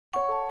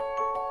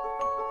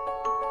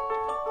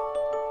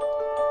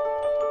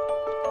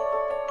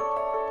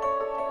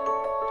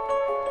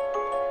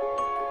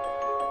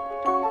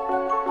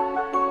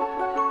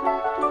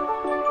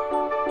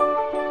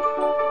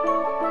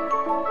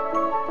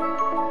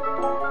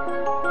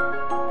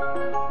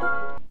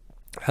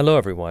Hello,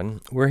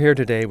 everyone. We're here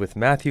today with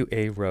Matthew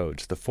A.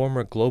 Rhoades, the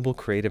former Global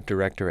Creative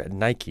Director at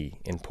Nike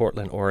in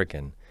Portland,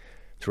 Oregon.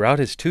 Throughout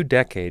his 2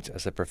 decades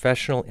as a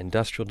professional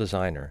industrial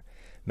designer,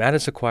 Matt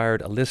has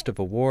acquired a list of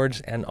awards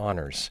and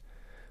honors,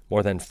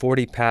 more than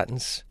 40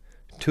 patents,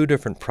 2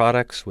 different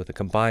products with a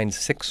combined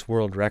 6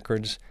 world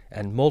records,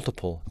 and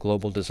multiple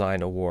global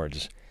design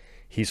awards.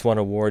 He's won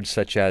awards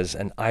such as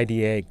an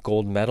IDA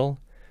Gold Medal,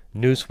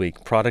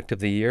 Newsweek Product of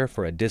the Year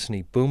for a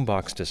Disney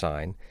boombox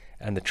design,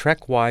 and the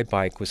Trek Y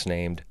bike was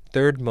named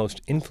 3rd most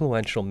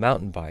influential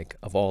mountain bike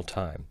of all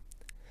time.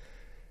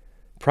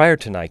 Prior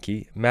to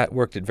Nike, Matt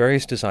worked at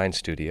various design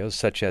studios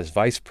such as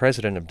Vice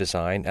President of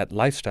Design at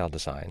Lifestyle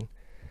Design,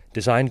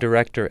 Design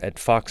Director at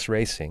Fox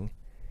Racing,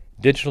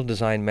 Digital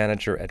Design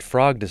Manager at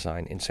Frog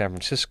Design in San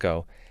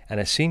Francisco, and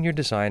a Senior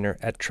Designer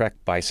at Trek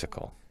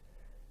Bicycle.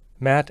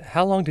 Matt,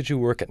 how long did you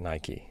work at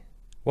Nike?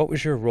 What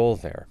was your role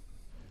there?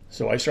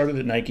 So I started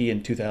at Nike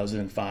in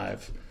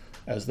 2005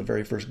 as the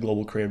very first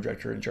global creative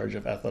director in charge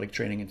of athletic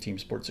training and team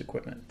sports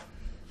equipment.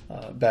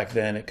 Back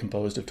then, it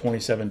composed of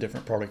 27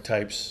 different product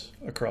types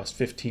across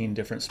 15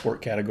 different sport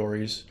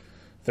categories,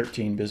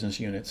 13 business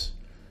units,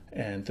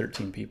 and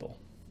 13 people.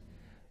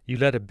 You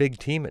led a big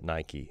team at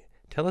Nike.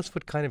 Tell us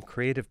what kind of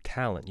creative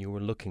talent you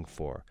were looking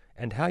for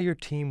and how your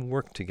team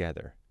worked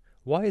together.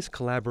 Why is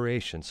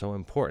collaboration so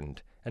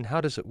important, and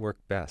how does it work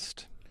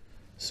best?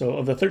 So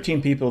of the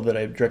 13 people that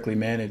I directly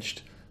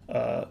managed,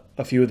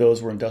 a few of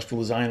those were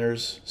industrial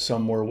designers.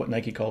 Some were what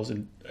Nike calls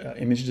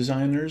image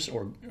designers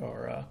or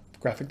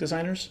graphic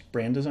designers,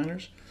 brand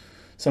designers.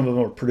 Some of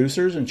them were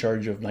producers in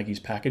charge of Nike's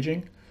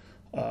packaging.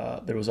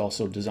 There was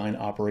also design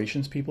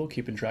operations people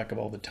keeping track of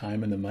all the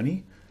time and the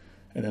money.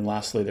 And then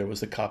lastly, there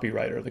was the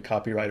copywriter. The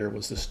copywriter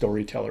was the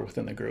storyteller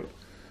within the group.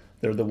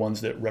 They're the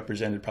ones that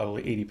represented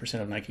probably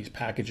 80% of Nike's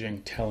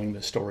packaging, telling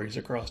the stories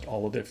across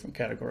all the different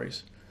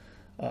categories.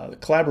 The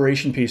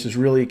collaboration piece is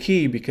really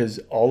key because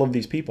all of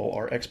these people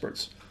are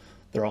experts.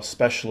 They're all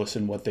specialists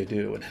in what they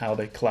do, and how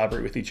they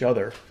collaborate with each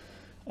other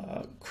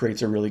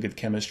creates a really good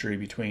chemistry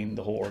between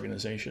the whole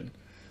organization.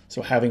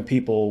 So having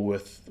people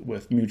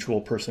with mutual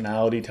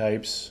personality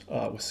types,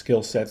 with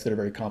skill sets that are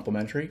very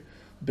complementary,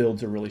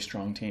 builds a really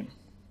strong team.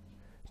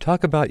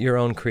 Talk about your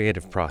own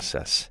creative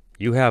process.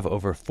 You have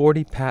over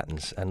 40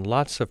 patents and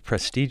lots of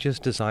prestigious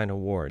design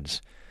awards.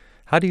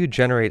 How do you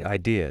generate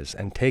ideas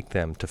and take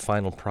them to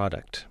final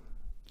product?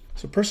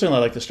 So personally, I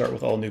like to start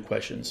with all new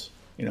questions.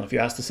 If you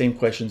ask the same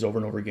questions over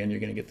and over again, you're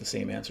going to get the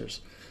same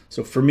answers.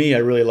 So for me, I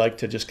really like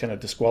to just kind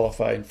of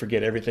disqualify and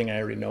forget everything I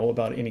already know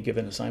about any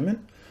given assignment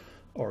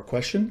or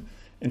question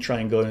and try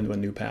and go into a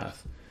new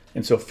path.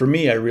 And so for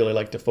me, I really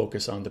like to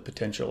focus on the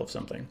potential of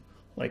something.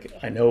 Like,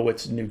 I know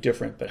it's new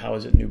different, but how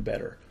is it new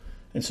better?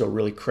 And so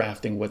really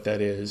crafting what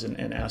that is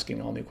and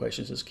asking all new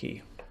questions is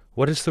key.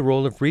 What is the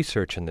role of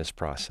research in this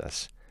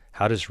process?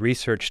 How does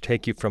research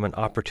take you from an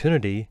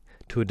opportunity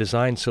to a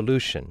design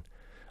solution,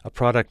 a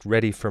product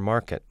ready for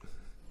market?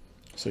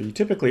 So you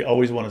typically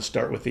always want to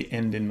start with the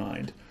end in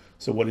mind.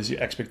 So what is your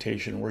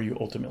expectation? Where are you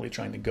ultimately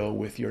trying to go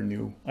with your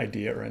new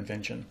idea or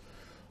invention?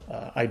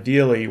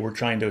 Ideally, we're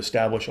trying to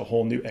establish a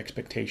whole new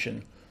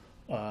expectation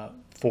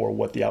for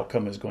what the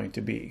outcome is going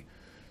to be.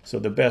 So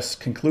the best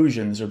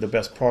conclusions or the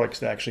best products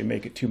that actually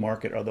make it to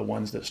market are the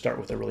ones that start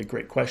with a really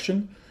great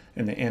question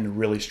and they end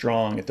really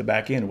strong at the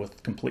back end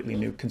with completely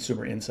new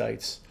consumer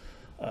insights,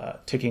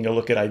 taking a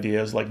look at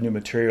ideas like new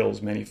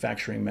materials,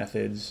 manufacturing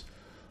methods,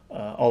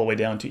 all the way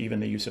down to even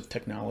the use of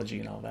technology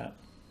and all that.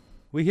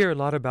 We hear a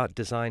lot about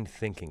design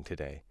thinking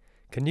today.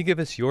 Can you give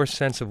us your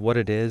sense of what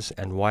it is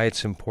and why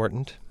it's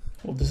important?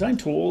 Well, design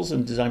tools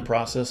and design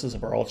processes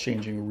are all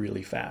changing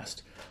really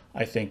fast.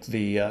 I think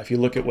if you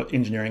look at what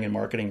engineering and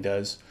marketing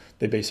does,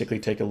 they basically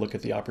take a look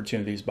at the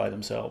opportunities by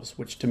themselves,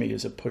 which to me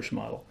is a push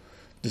model.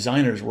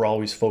 Designers were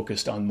always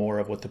focused on more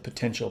of what the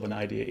potential of an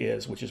idea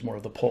is, which is more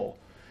of the pull.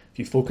 If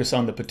you focus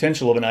on the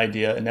potential of an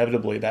idea,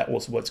 inevitably that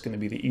was what's going to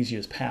be the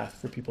easiest path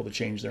for people to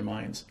change their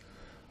minds.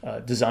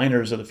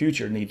 Designers of the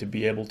future need to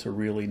be able to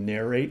really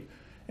narrate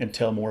and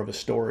tell more of a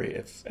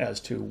story as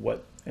to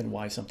what and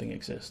why something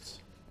exists.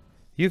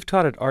 You've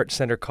taught at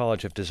ArtCenter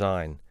College of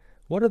Design.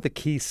 What are the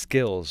key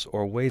skills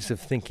or ways of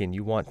thinking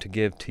you want to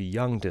give to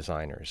young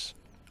designers?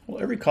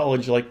 Well, every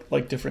college,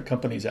 like different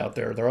companies out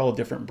there, they're all a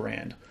different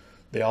brand.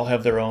 They all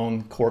have their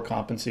own core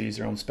competencies,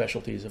 their own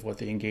specialties of what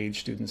they engage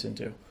students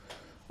into.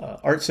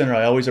 ArtCenter,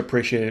 I always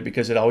appreciated it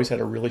because it always had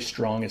a really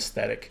strong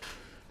aesthetic,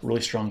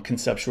 really strong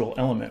conceptual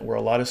element, where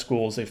a lot of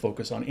schools, they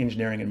focus on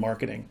engineering and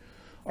marketing.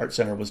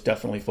 ArtCenter was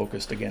definitely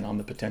focused, again, on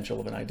the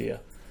potential of an idea.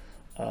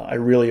 I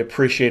really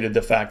appreciated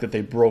the fact that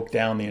they broke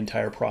down the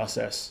entire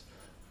process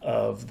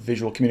of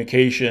visual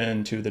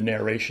communication to the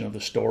narration of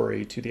the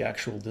story to the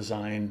actual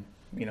design,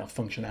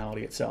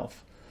 functionality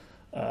itself.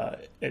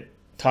 It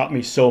taught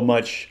me so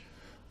much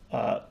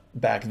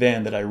back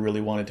then that I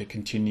really wanted to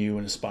continue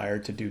and aspire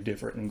to do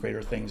different and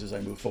greater things as I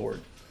move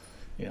forward.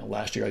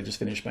 Last year I just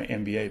finished my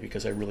MBA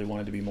because I really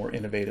wanted to be more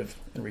innovative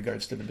in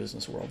regards to the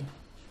business world.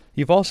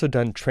 You've also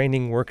done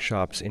training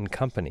workshops in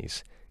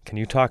companies. Can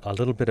you talk a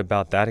little bit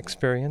about that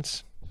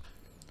experience?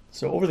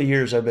 So over the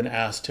years, I've been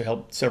asked to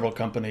help several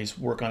companies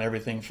work on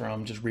everything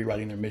from just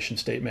rewriting their mission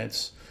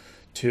statements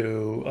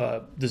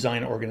to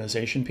design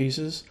organization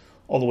pieces,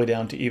 all the way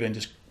down to even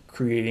just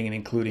creating and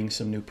including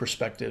some new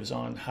perspectives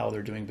on how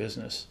they're doing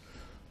business.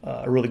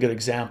 A really good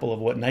example of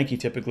what Nike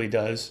typically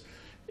does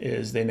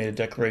is they made a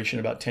declaration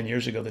about 10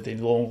 years ago that they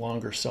no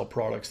longer sell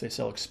products, they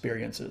sell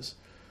experiences.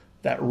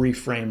 That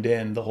reframed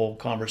in the whole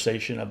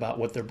conversation about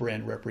what their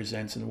brand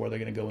represents and where they're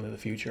going to go into the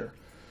future.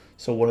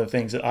 So one of the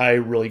things that I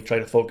really try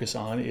to focus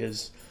on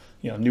is,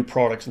 new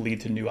products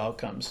lead to new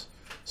outcomes.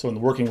 So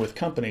in working with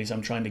companies,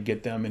 I'm trying to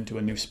get them into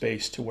a new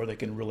space to where they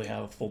can really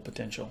have full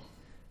potential.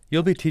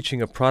 You'll be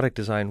teaching a product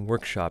design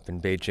workshop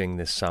in Beijing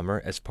this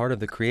summer as part of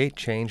the Create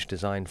Change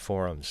Design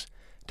Forums.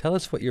 Tell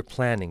us what you're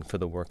planning for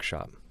the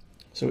workshop.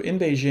 So in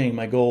Beijing,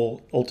 my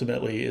goal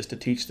ultimately is to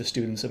teach the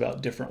students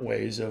about different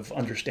ways of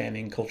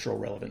understanding cultural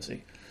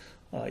relevancy.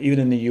 Even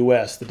in the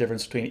US, the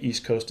difference between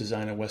East Coast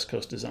design and West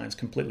Coast design is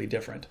completely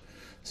different.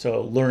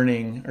 So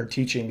learning or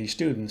teaching these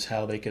students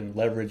how they can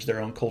leverage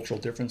their own cultural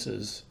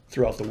differences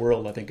throughout the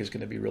world, I think, is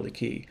going to be really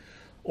key.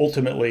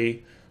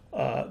 Ultimately,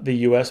 the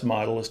US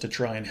model is to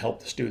try and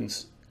help the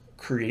students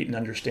create and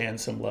understand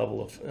some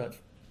level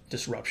of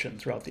disruption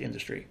throughout the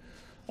industry.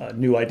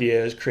 New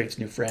ideas creates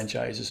new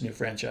franchises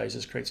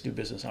creates new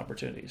business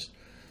opportunities.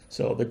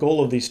 So the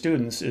goal of these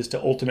students is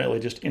to ultimately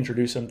just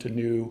introduce them to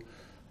new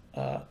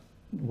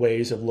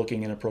ways of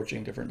looking and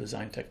approaching different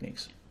design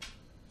techniques.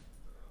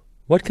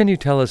 What can you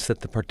tell us that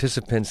the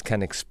participants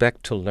can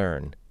expect to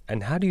learn,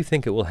 and how do you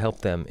think it will help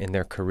them in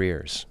their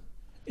careers?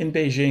 In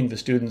Beijing, the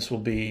students will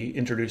be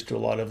introduced to a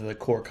lot of the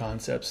core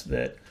concepts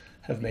that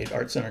have made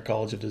ArtCenter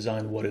College of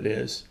Design what it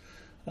is.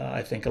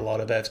 I think a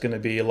lot of that's going to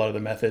be a lot of the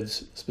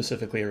methods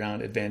specifically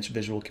around advanced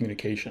visual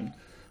communication,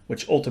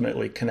 which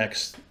ultimately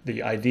connects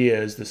the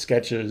ideas, the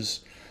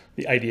sketches,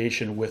 the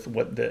ideation with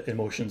what the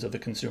emotions of the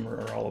consumer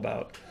are all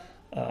about.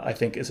 I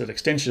think as an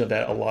extension of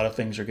that, a lot of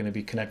things are going to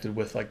be connected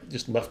with like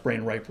just left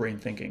brain, right brain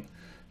thinking,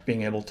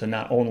 being able to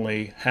not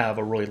only have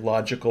a really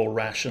logical,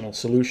 rational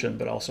solution,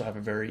 but also have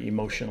a very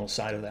emotional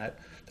side of that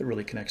that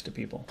really connects to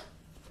people.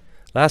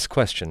 Last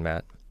question,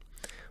 Matt.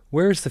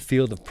 Where is the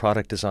field of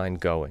product design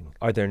going?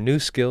 Are there new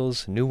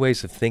skills, new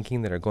ways of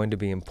thinking that are going to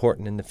be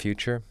important in the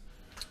future?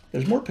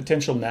 There's more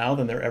potential now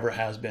than there ever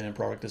has been in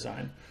product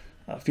design.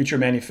 Future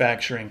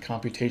manufacturing,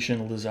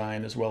 computational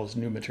design, as well as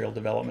new material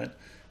development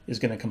is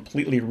going to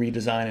completely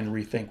redesign and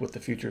rethink what the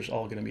future is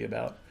all going to be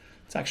about.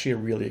 It's actually a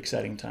really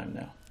exciting time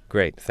now.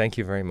 Great. Thank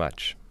you very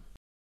much.